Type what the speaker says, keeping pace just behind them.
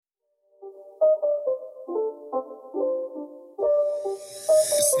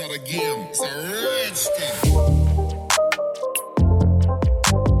not a game, it's a rich thing.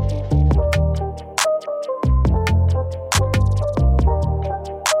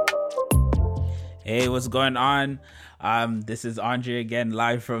 Hey, what's going on? This is Andre again,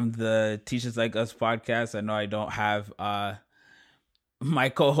 live from the Teachers Like Us podcast. I know I don't have my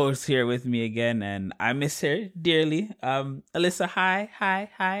co-host here with me again, and I miss her dearly. Alyssa,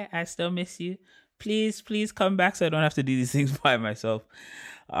 hi. I still miss you. Please come back so I don't have to do these things by myself.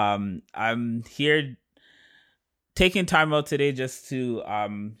 I'm here taking time out today just to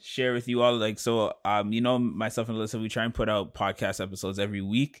share with you all, myself and Alyssa, we try and put out podcast episodes every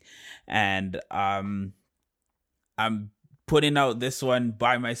week, and I'm putting out this one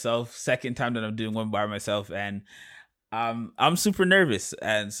by myself, second time that I'm doing one by myself, and I'm super nervous.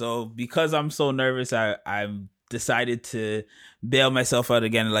 And so because I'm so nervous, I've decided to bail myself out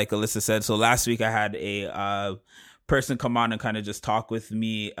again, like Alyssa said. So last week I had a person come on and kind of just talk with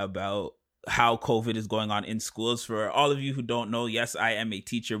me about how COVID is going on in schools. For all of you who don't know, yes, I am a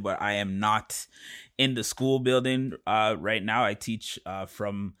teacher, but I am not in the school building right now. I teach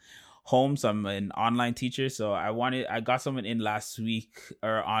from home, so I'm an online teacher. So I got someone in last week,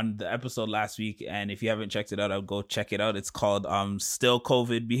 or on the episode last week, and if you haven't checked it out, I'll go check it out. It's called Still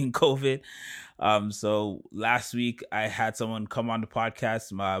COVID Being COVID. So last week I had someone come on the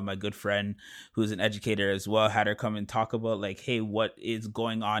podcast, my good friend who's an educator as well, had her come and talk about like, hey, what is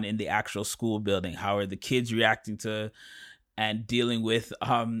going on in the actual school building? How are the kids reacting to and dealing with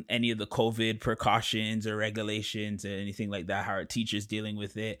any of the COVID precautions or regulations or anything like that? How are teachers dealing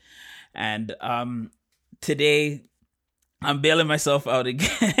with it? And today I'm bailing myself out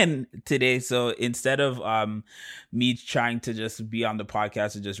again today. So instead of me trying to just be on the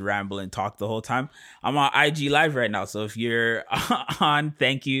podcast and just ramble and talk the whole time, I'm on IG Live right now. So if you're on,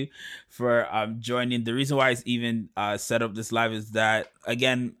 thank you for joining. The reason why I even set up this live is that,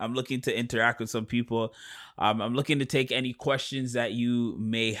 again, I'm looking to interact with some people. I'm looking to take any questions that you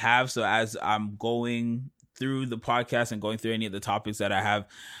may have. So as I'm going through the podcast and going through any of the topics that I have,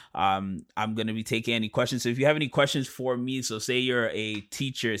 I'm going to be taking any questions. So if you have any questions for me, so say you're a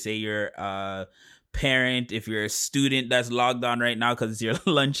teacher, say you're a parent, if you're a student that's logged on right now because it's your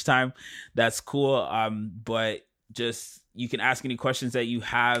lunchtime, that's cool. But just, you can ask any questions that you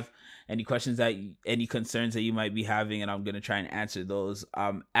have, any concerns that you might be having, and I'm going to try and answer those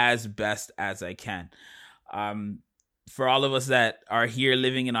as best as I can. For all of us that are here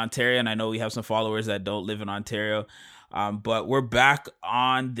living in Ontario, and I know we have some followers that don't live in Ontario, but we're back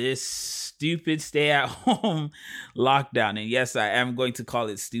on this stupid stay-at-home lockdown. And yes, I am going to call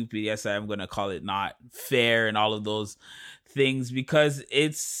it stupid. Yes, I am going to call it not fair and all of those things, because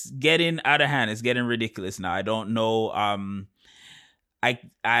it's getting out of hand. It's getting ridiculous now. I don't know.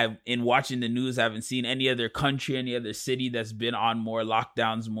 I've in watching the news, I haven't seen any other country, any other city that's been on more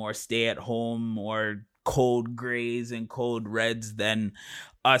lockdowns, more stay-at-home, more cold grays and cold reds than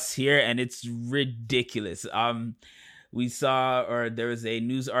us here, and it's ridiculous. We saw, or there was a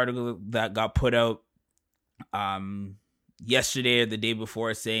news article that got put out yesterday or the day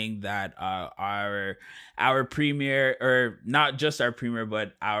before, saying that our premier, or not just our premier,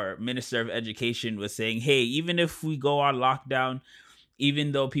 but our Minister of Education was saying, hey, even if we go on lockdown,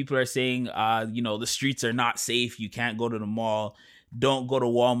 even though people are saying the streets are not safe, you can't go to the mall, don't go to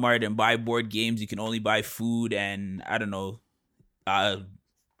Walmart and buy board games. You can only buy food and, I don't know,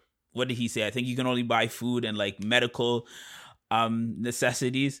 what did he say? I think you can only buy food and like medical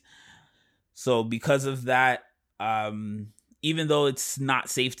necessities. So because of that, even though it's not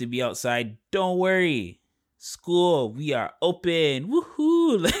safe to be outside, don't worry. School, we are open.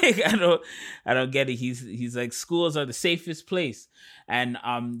 Woohoo! Like I don't get it. He's like, schools are the safest place. And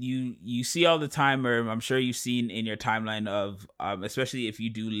you see all the time, or I'm sure you've seen in your timeline of especially if you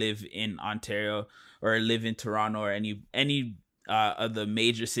do live in Ontario or live in Toronto or any of the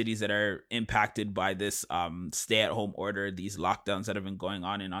major cities that are impacted by this stay-at-home order, these lockdowns that have been going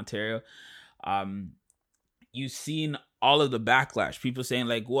on in Ontario. You've seen all of the backlash. People saying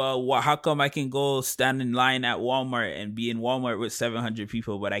like, well, how come I can go stand in line at Walmart and be in Walmart with 700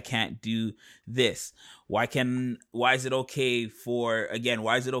 people, but I can't do this? Why is it okay for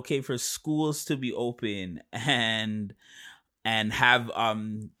schools to be open and have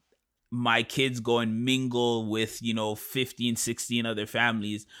my kids go and mingle with 15, 16 other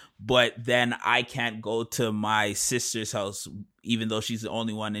families, but then I can't go to my sister's house even though she's the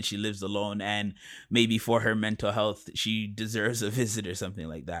only one and she lives alone, and maybe for her mental health she deserves a visit or something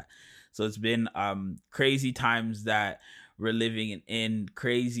like that. So it's been crazy times that we're living in,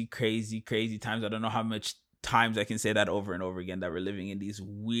 crazy times. I don't know how much times I can say that over and over again, that we're living in this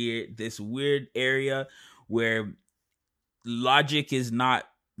weird area where logic is not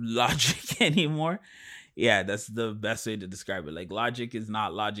logic anymore. Yeah, that's the best way to describe it. Like, logic is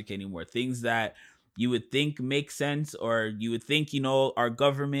not logic anymore. Things that you would think make sense, or you would think, our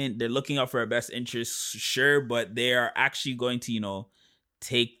government, they're looking out for our best interests, sure, but they are actually going to,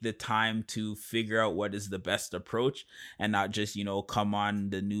 take the time to figure out what is the best approach, and not just, come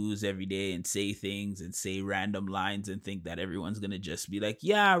on the news every day and say things and say random lines and think that everyone's going to just be like,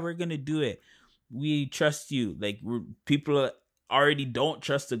 yeah, we're going to do it. We trust you. Like, people already don't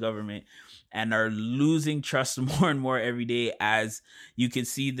trust the government and are losing trust more and more every day, as you can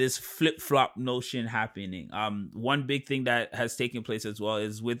see this flip-flop notion happening. One big thing that has taken place as well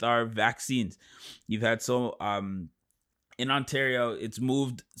is with our vaccines. You've had in Ontario, it's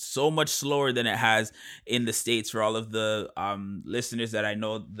moved so much slower than it has in the States. For all of the listeners that I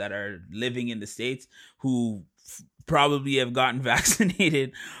know that are living in the States who probably have gotten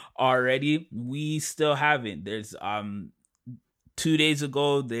vaccinated already, we still haven't. There's 2 days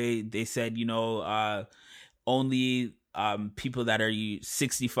ago, they said, only people that are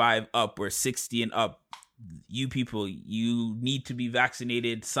 65 up or 60 and up, you people, you need to be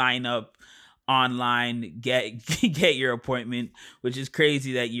vaccinated, sign up online, get your appointment, which is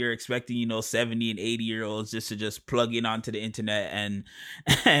crazy that you're expecting 70 and 80-year-olds just plug in onto the internet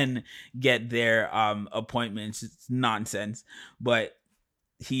and get their appointments. It's nonsense. But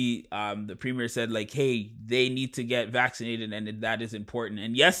the premier said, like, hey, they need to get vaccinated, and that is important.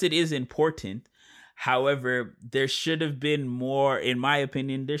 And yes, it is important. However, there should have been more, in my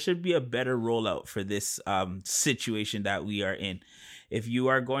opinion. There should be a better rollout for this situation that we are in. If you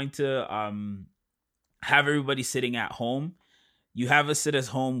are going to have everybody sitting at home, you have us sit at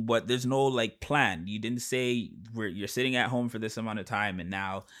home, but there's no plan. You didn't say you're sitting at home for this amount of time, and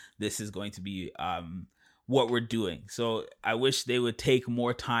now this is going to be what we're doing. So I wish they would take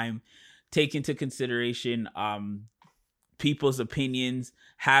more time, take into consideration people's opinions,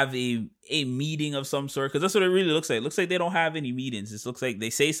 have a meeting of some sort, because that's what it really looks like. It looks like they don't have any meetings. It looks like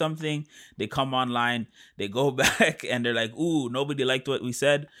they say something, they come online, they go back, and they're like, ooh, nobody liked what we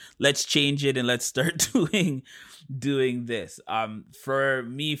said. Let's change it and let's start doing this. For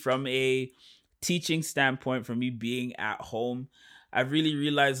me, from a teaching standpoint, for me being at home, I've really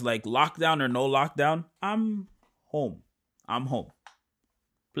realized, like, lockdown or no lockdown, I'm home.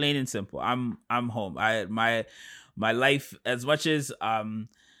 Plain and simple. I'm home. My life, as much as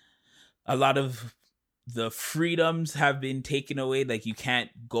a lot of the freedoms have been taken away, like you can't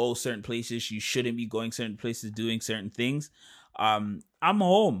go certain places, you shouldn't be going certain places, doing certain things. I'm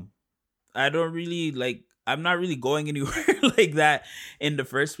home. I'm not really going anywhere like that in the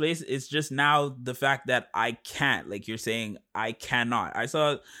first place. It's just now the fact that I can't, like you're saying, I cannot. I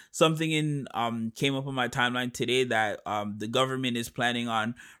saw something came up on my timeline today that the government is planning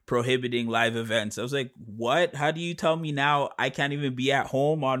on prohibiting live events. I was like, what? How do you tell me now I can't even be at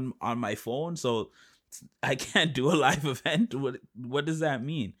home on my phone? So I can't do a live event? What does that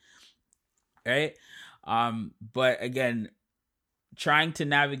mean? Right? But again, trying to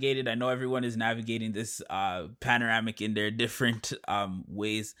navigate it. I know everyone is navigating this panoramic in their different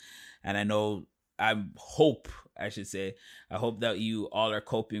ways. And I hope that you all are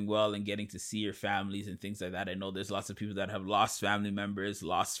coping well and getting to see your families and things like that. I know there's lots of people that have lost family members,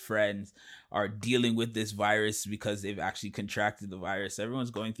 lost friends, are dealing with this virus because they've actually contracted the virus.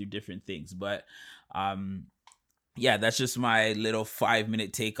 Everyone's going through different things. But yeah, that's just my little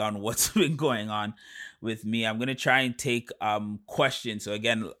 5-minute take on what's been going on with me. I'm going to try and take questions. So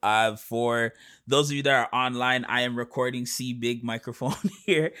again, for those of you that are online, I am recording big microphone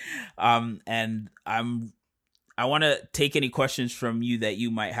here. And I want to take any questions from you that you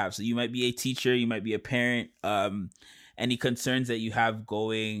might have. So you might be a teacher, you might be a parent, any concerns that you have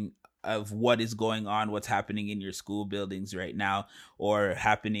of what is going on, what's happening in your school buildings right now, or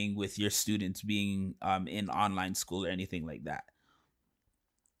happening with your students being in online school or anything like that.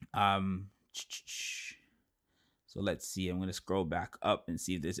 So let's see. I'm going to scroll back up and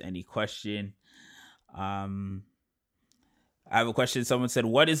see if there's any question. I have a question. Someone said,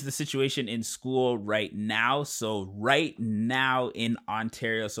 what is the situation in school right now? So right now in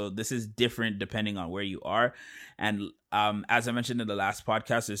Ontario, so this is different depending on where you are. And as I mentioned in the last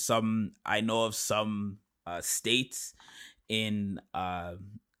podcast, I know of some states in the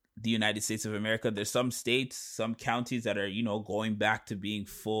United States of America. There's some states, some counties that are, going back to being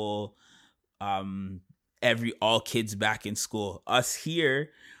full, all kids back in school. Us here,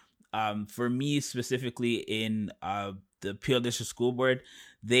 for me specifically in the Peel District School Board,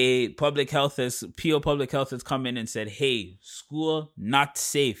 Peel Public Health has come in and said, hey, school not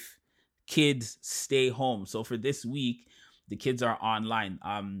safe. Kids stay home. So for this week, the kids are online.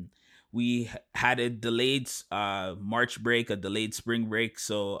 we had a delayed March break, a delayed spring break.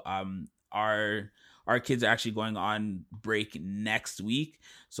 So our kids are actually going on break next week.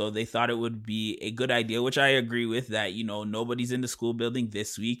 So they thought it would be a good idea, which I agree with, that, you know, nobody's in the school building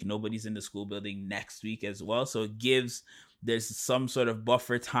this week. Nobody's in the school building next week as well. So there's some sort of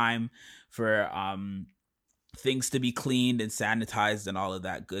buffer time for things to be cleaned and sanitized and all of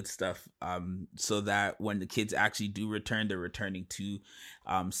that good stuff, so that when the kids actually do return, they're returning to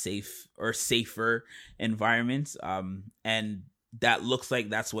safe or safer environments. And that looks like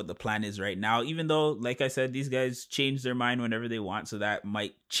that's what the plan is right now, even though, like I said, these guys change their mind whenever they want. So that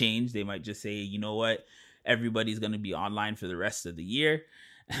might change. They might just say, you know what, everybody's going to be online for the rest of the year,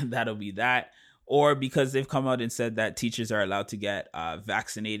 and that'll be that. Or because they've come out and said that teachers are allowed to get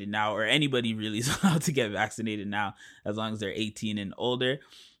vaccinated now, or anybody really is allowed to get vaccinated now, as long as they're 18 and older.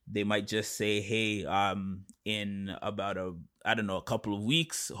 They might just say, hey, in about a couple of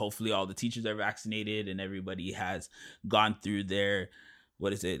weeks, hopefully all the teachers are vaccinated and everybody has gone through their,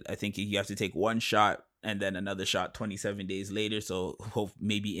 what is it? I think you have to take one shot and then another shot 27 days later. So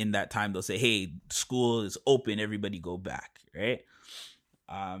maybe in that time they'll say, hey, school is open, everybody go back, right?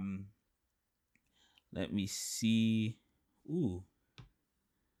 Let me see. Ooh.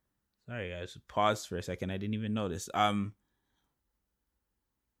 Sorry, guys. Pause for a second. I didn't even notice.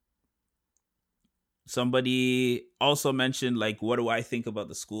 Somebody also mentioned, like, what do I think about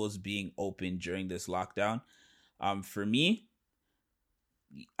the schools being open during this lockdown? For me,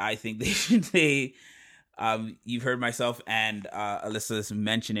 I think you've heard myself and Alyssa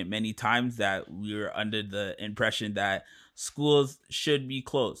mention it many times, that we were under the impression that schools should be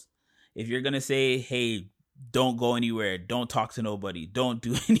closed. If you're going to say, hey, don't go anywhere, don't talk to nobody, don't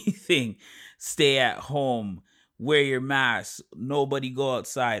do anything, stay at home, wear your mask, nobody go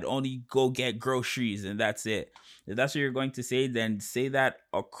outside, only go get groceries, and that's it. If that's what you're going to say, then say that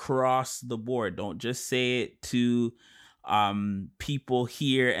across the board. Don't just say it to people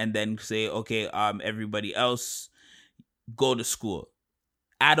here and then say, okay, everybody else go to school.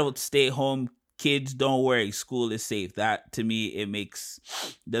 Adults stay home. Kids, don't worry, school is safe. That, to me,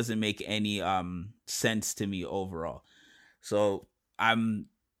 doesn't make any sense to me overall. So I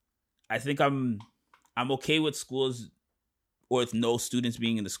think I'm okay with schools, or with no students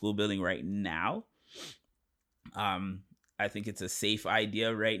being in the school building right now. I think it's a safe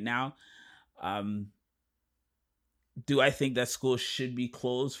idea right now. Do I think that schools should be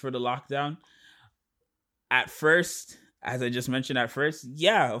closed for the lockdown? At first, as I just mentioned,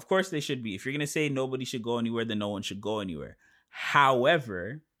 yeah, of course they should be. If you're going to say nobody should go anywhere, then no one should go anywhere.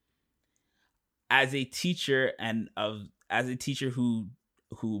 However, as a teacher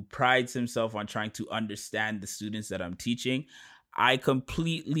who prides himself on trying to understand the students that I'm teaching, I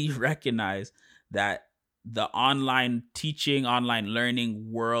completely recognize that the online teaching, online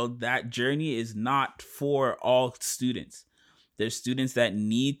learning world, that journey is not for all students. There's students that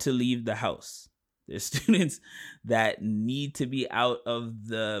need to leave the house. There's students that need to be out of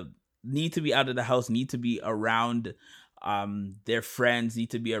the house, need to be around their friends,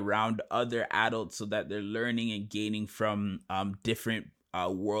 need to be around other adults, so that they're learning and gaining from different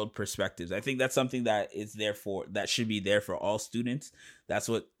world perspectives. I think that's something that should be there for all students. That's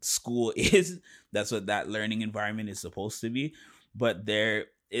what school is. That's what that learning environment is supposed to be. But there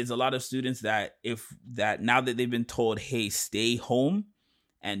is a lot of students that now that they've been told, hey, stay home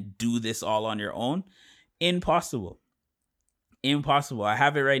and do this all on your own, impossible. I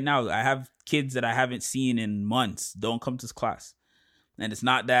have it right now. I have kids that I haven't seen in months don't come to class. And it's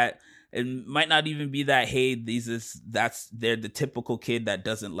not that, it might not even be that, hey, they're the typical kid that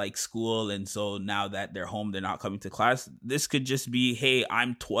doesn't like school, and so now that they're home, they're not coming to class. This could just be, hey,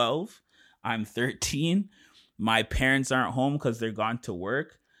 I'm 12, I'm 13, my parents aren't home because they're gone to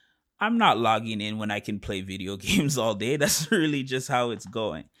work. I'm not logging in when I can play video games all day. That's really just how it's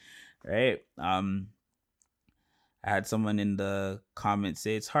going, right? I had someone in the comments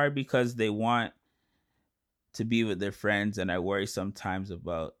say it's hard because they want to be with their friends, and I worry sometimes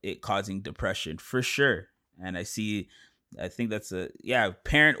about it causing depression. For sure. And I think that's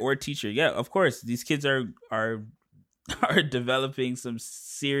parent or teacher. Yeah, of course, these kids are developing some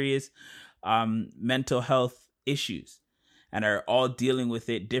serious mental health issues, and are all dealing with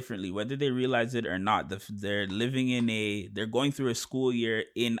it differently, whether they realize it or not. They're going through a school year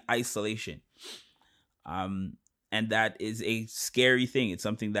in isolation. And that is a scary thing. It's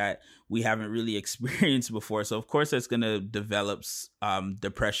something that we haven't really experienced before. So of course that's going to develop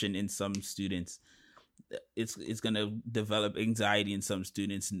depression in some students. It's going to develop anxiety in some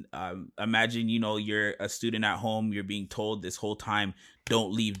students. Imagine, you're a student at home. You're being told this whole time,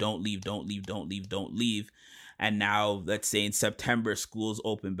 don't leave. and now let's say in September schools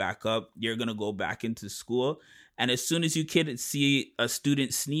open back up, you're going to go back into school, and as soon as you see a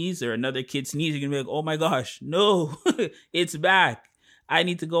student sneeze or another kid sneeze, you're going to be like, oh my gosh, no, it's back. I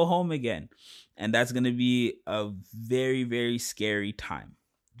need to go home again. And that's going to be a very, very scary time.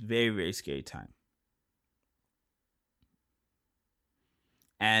 Very, very scary time.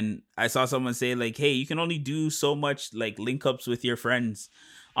 And I saw someone say like, hey, you can only do so much like link ups with your friends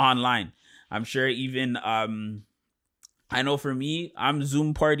online. I'm sure even, I know for me, I'm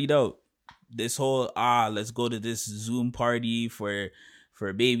Zoom partied out. This whole, let's go to this Zoom party for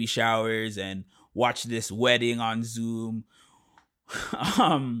baby showers and watch this wedding on Zoom.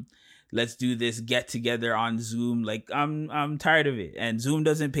 Let's do this get together on Zoom. Like I'm tired of it, and Zoom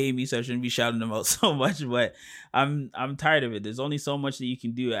doesn't pay me, so I shouldn't be shouting them out so much. But I'm tired of it. There's only so much that you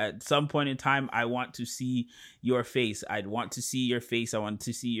can do. At some point in time, I want to see your face. I'd want to see your face. I want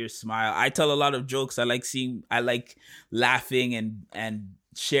to see your smile. I tell a lot of jokes. I like laughing and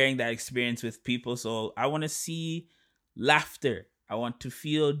sharing that experience with people. So I want to see laughter. I want to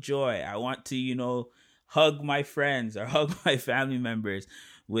feel joy. I want to, hug my friends or hug my family members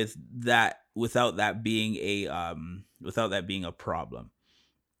without that being a problem.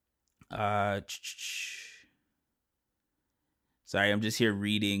 Sorry, I'm just here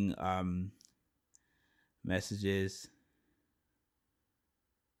reading messages.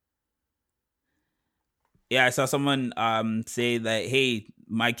 Yeah, I saw someone say that, hey,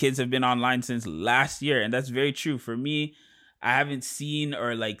 my kids have been online since last year, and that's very true. For me, I haven't seen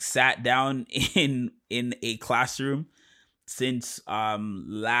or like sat down in a classroom since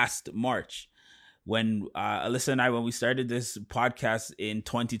last March, when Alyssa and I, when we started this podcast in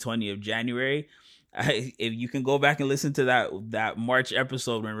 2020 of January. If you can go back and listen to that March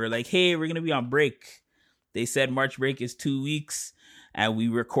episode when we're like, hey, we're gonna be on break. They said March break is 2 weeks, and we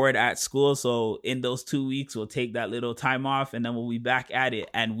record at school. So in those 2 weeks, we'll take that little time off, and then we'll be back at it.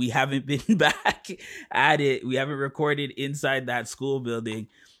 And we haven't been back at it. We haven't recorded inside that school building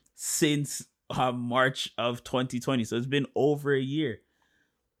since March of 2020. So it's been over a year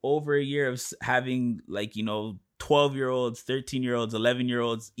of having 12-year-olds, 13-year-olds,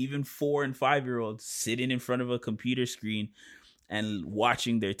 11-year-olds, even 4 and 5-year-olds sitting in front of a computer screen and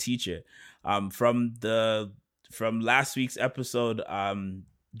watching their teacher. From last week's episode,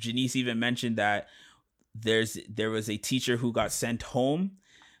 Janice even mentioned that there was a teacher who got sent home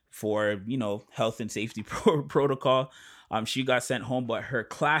for, health and safety protocol. She got sent home, but her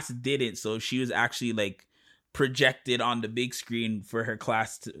class didn't. So she was actually projected on the big screen for her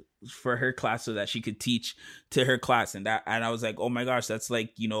class so that she could teach to her class. And I was like, oh my gosh, that's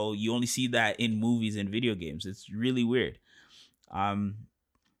you only see that in movies and video games. It's really weird.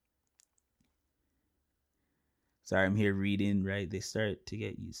 Sorry, I'm here reading, right? They start to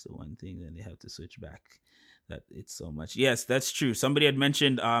get used to one thing, then they have to switch back. That it's so much. Yes, that's true. Somebody had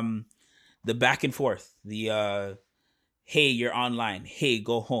mentioned the back and forth. The hey, you're online. Hey,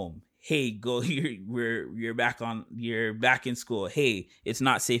 go home. Hey, go. You're back in school. Hey, it's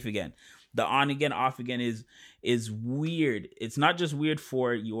not safe again. The on again, off again is weird. It's not just weird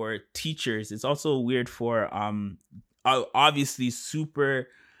for your teachers. It's also weird for obviously super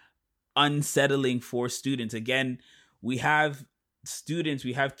unsettling for students. Again, we have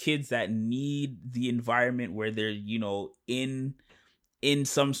kids that need the environment where they're in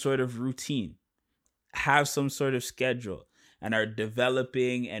some sort of routine, have some sort of schedule, and are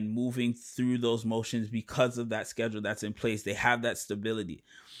developing and moving through those motions because of that schedule that's in place. They have that stability,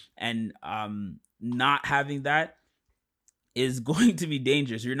 and not having that is going to be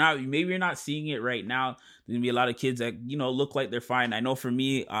dangerous. Maybe you're not seeing it right now. There's gonna be a lot of kids that look like they're fine. I know for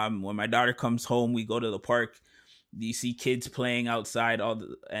me, when my daughter comes home, we go to the park. You see kids playing outside,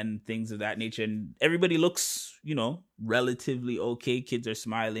 and things of that nature, and everybody looks relatively okay. Kids are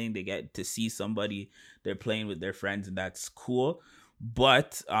smiling. They get to see somebody. They're playing with their friends, and that's cool.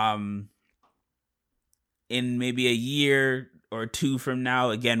 But in maybe a year or two from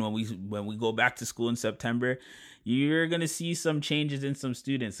now, again, when we go back to school in September, you're going to see some changes in some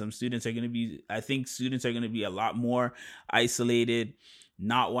students. Students are going to be a lot more isolated,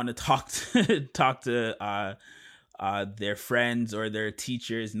 not want to talk to their friends or their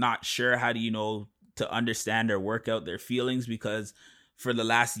teachers, not sure how to understand or work out their feelings, because for the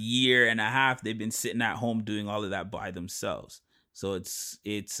last year and a half, they've been sitting at home doing all of that by themselves. So it's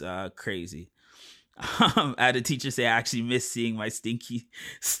crazy. I had a teacher say, I actually miss seeing my stinky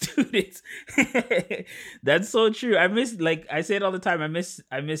students. That's so true. I miss, I say it all the time. I miss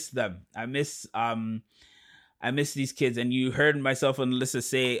them. I miss these kids. And you heard myself and Alyssa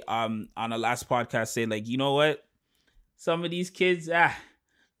say, on a last podcast, say you know what? Some of these kids,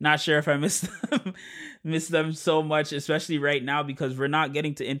 Not sure if I miss them, miss them so much, especially right now, because we're not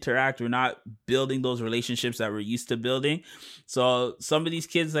getting to interact. We're not building those relationships that we're used to building. So some of these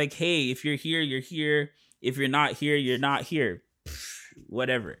kids, like, hey, if you're here, you're here. If you're not here, you're not here.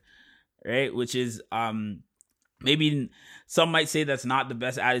 Whatever, right? Which is maybe some might say that's not the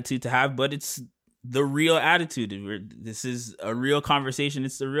best attitude to have, but it's the real attitude. This is a real conversation.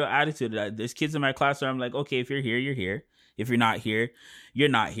 It's the real attitude. There's kids in my class where I'm like, okay, if you're here, you're here. If you're not here, you're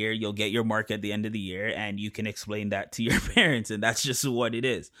not here. You'll get your mark at the end of the year, and you can explain that to your parents, and that's just what it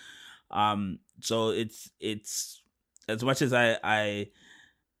is. So it's as much as I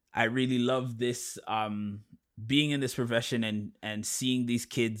really love this being in this profession and seeing these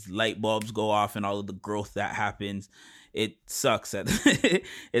kids light bulbs go off and all of the growth that happens. It sucks that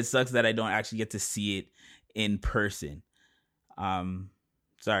it sucks that I don't actually get to see it in person.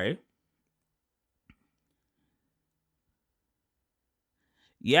 Sorry.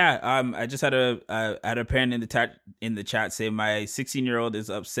 Yeah, I just had a parent in the chat say my 16-year-old is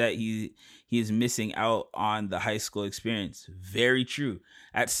upset he is missing out on the high school experience. Very true.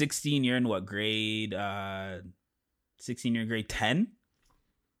 At 16, you're in what grade? 16, you're in grade 10.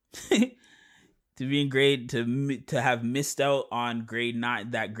 To be in grade to have missed out on grade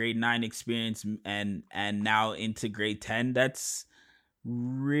 9, that grade 9 experience, and now into grade 10. That's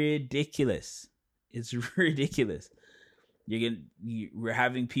ridiculous. It's ridiculous. We're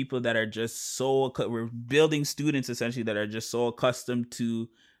having people that are just we're building students essentially that are just so accustomed to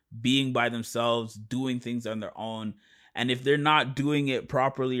being by themselves, doing things on their own. And if they're not doing it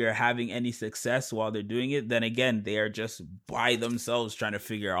properly or having any success while they're doing it, then again, they are just by themselves trying to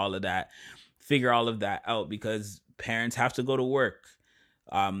figure all of that out, because parents have to go to work.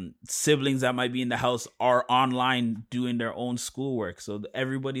 Siblings that might be in the house are online doing their own schoolwork. So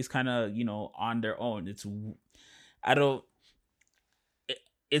everybody's kind of, on their own.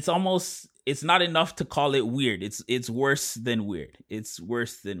 It's not enough to call it weird. It's worse than weird. It's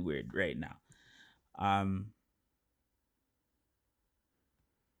worse than weird right now.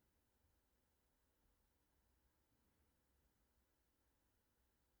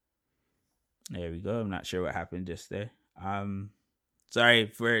 There we go. I'm not sure what happened just there. Sorry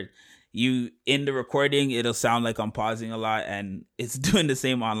for you in the recording. It'll sound like I'm pausing a lot, and it's doing the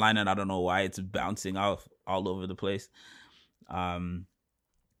same online, and I don't know why it's bouncing off all over the place. I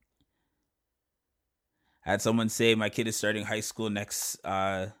had someone say my kid is starting high school next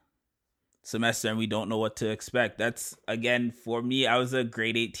semester and we don't know what to expect. That's, again, for me, I was a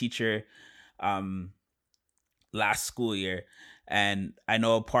grade 8 teacher last school year, and I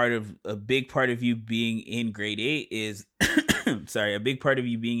know a big part of you being in grade 8 is a big part of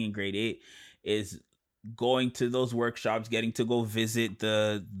you being in grade 8 is going to those workshops, getting to go visit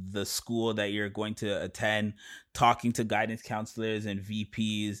the school that you're going to attend, talking to guidance counselors and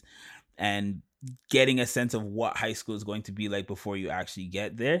VPs, and getting a sense of what high school is going to be like before you actually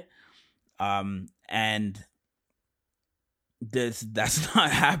get there. And that's not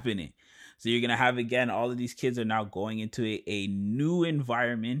happening. So you're going to have, again, all of these kids are now going into a new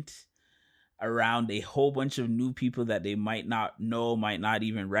environment around a whole bunch of new people that they might not know, might not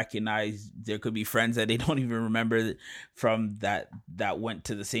even recognize. There could be friends that they don't even remember from that went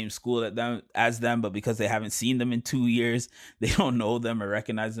to the same school as them, but because they haven't seen them in 2 years, they don't know them or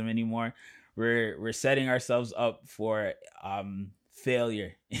recognize them anymore. We're setting ourselves up for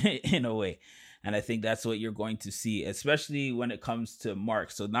failure in a way. And I think that's what you're going to see, especially when it comes to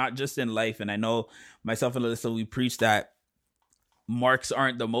marks. So not just in life. And I know myself and Alyssa, we preach that marks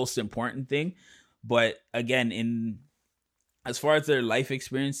aren't the most important thing. But again, as far as their life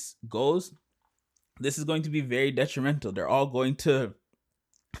experience goes, this is going to be very detrimental. They're all going to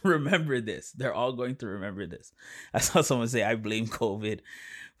remember this. I saw someone say, I blame COVID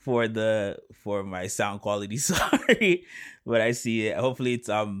for my sound quality. Sorry, but I see it. Hopefully it's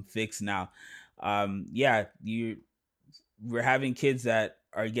fixed now. We're having kids that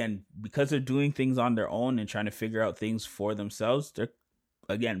are, again, because they're doing things on their own and trying to figure out things for themselves, they're,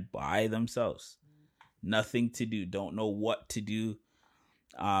 again, by themselves. Nothing to do, don't know what to do,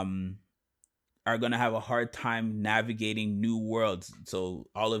 are going to have a hard time navigating new worlds. So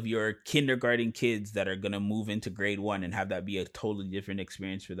all of your kindergarten kids that are going to move into grade 1 and have that be a totally different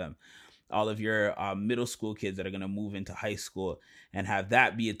experience for them. All of your middle school kids that are going to move into high school and have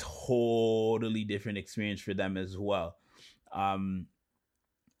that be a totally different experience for them as well.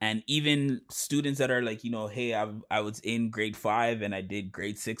 And even students that are like, hey, I was in grade 5 and I did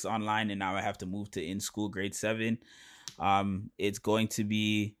grade 6 online and now I have to move to in-school grade 7. It's going to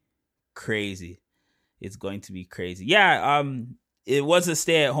be crazy. Yeah, it was a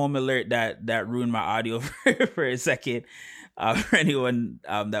stay-at-home alert that ruined my audio for a second. for anyone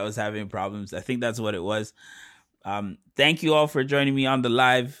that was having problems. I think that's what it was. Thank you all for joining me on the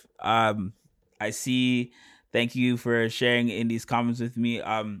live. I see. Thank you for sharing in these comments with me.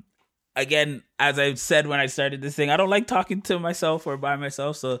 Again, as I said when I started this thing, I don't like talking to myself or by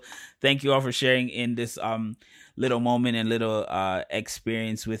myself. So thank you all for sharing in this little moment and little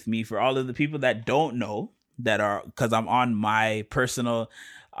experience with me. For all of the people that don't know, that are, because I'm on my personal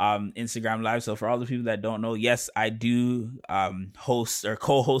Instagram live. So for all the people that don't know, yes, I do host or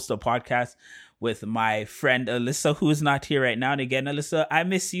co-host a podcast with my friend Alyssa, who is not here right now. And again, Alyssa, I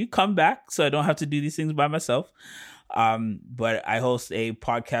miss you. Come back so I don't have to do these things by myself. But I host a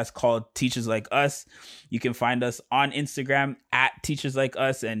podcast called Teachers Like Us. You can find us on Instagram at Teachers Like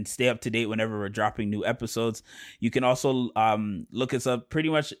Us and stay up to date whenever we're dropping new episodes. You can also look us up pretty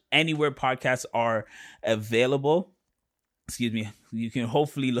much anywhere podcasts are available. Excuse me. You can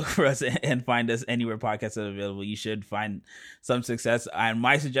hopefully look for us and find us anywhere podcasts are available. You should find some success. And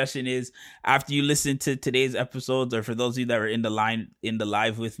my suggestion is, after you listen to today's episodes, or for those of you that are in the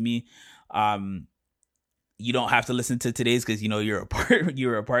live with me, you don't have to listen to today's because you're a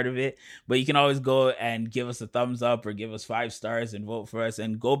part of it, but you can always go and give us a thumbs up or give us 5 stars and vote for us,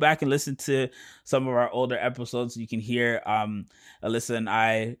 and go back and listen to some of our older episodes. You can hear Alyssa and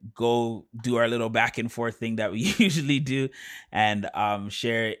I go do our little back and forth thing that we usually do, and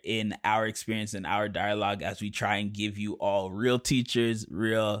share in our experience and our dialogue as we try and give you all real teachers,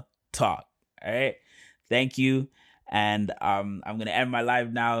 real talk. All right. Thank you. And I'm going to end my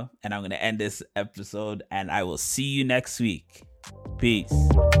live now, and I'm going to end this episode, and I will see you next week. Peace.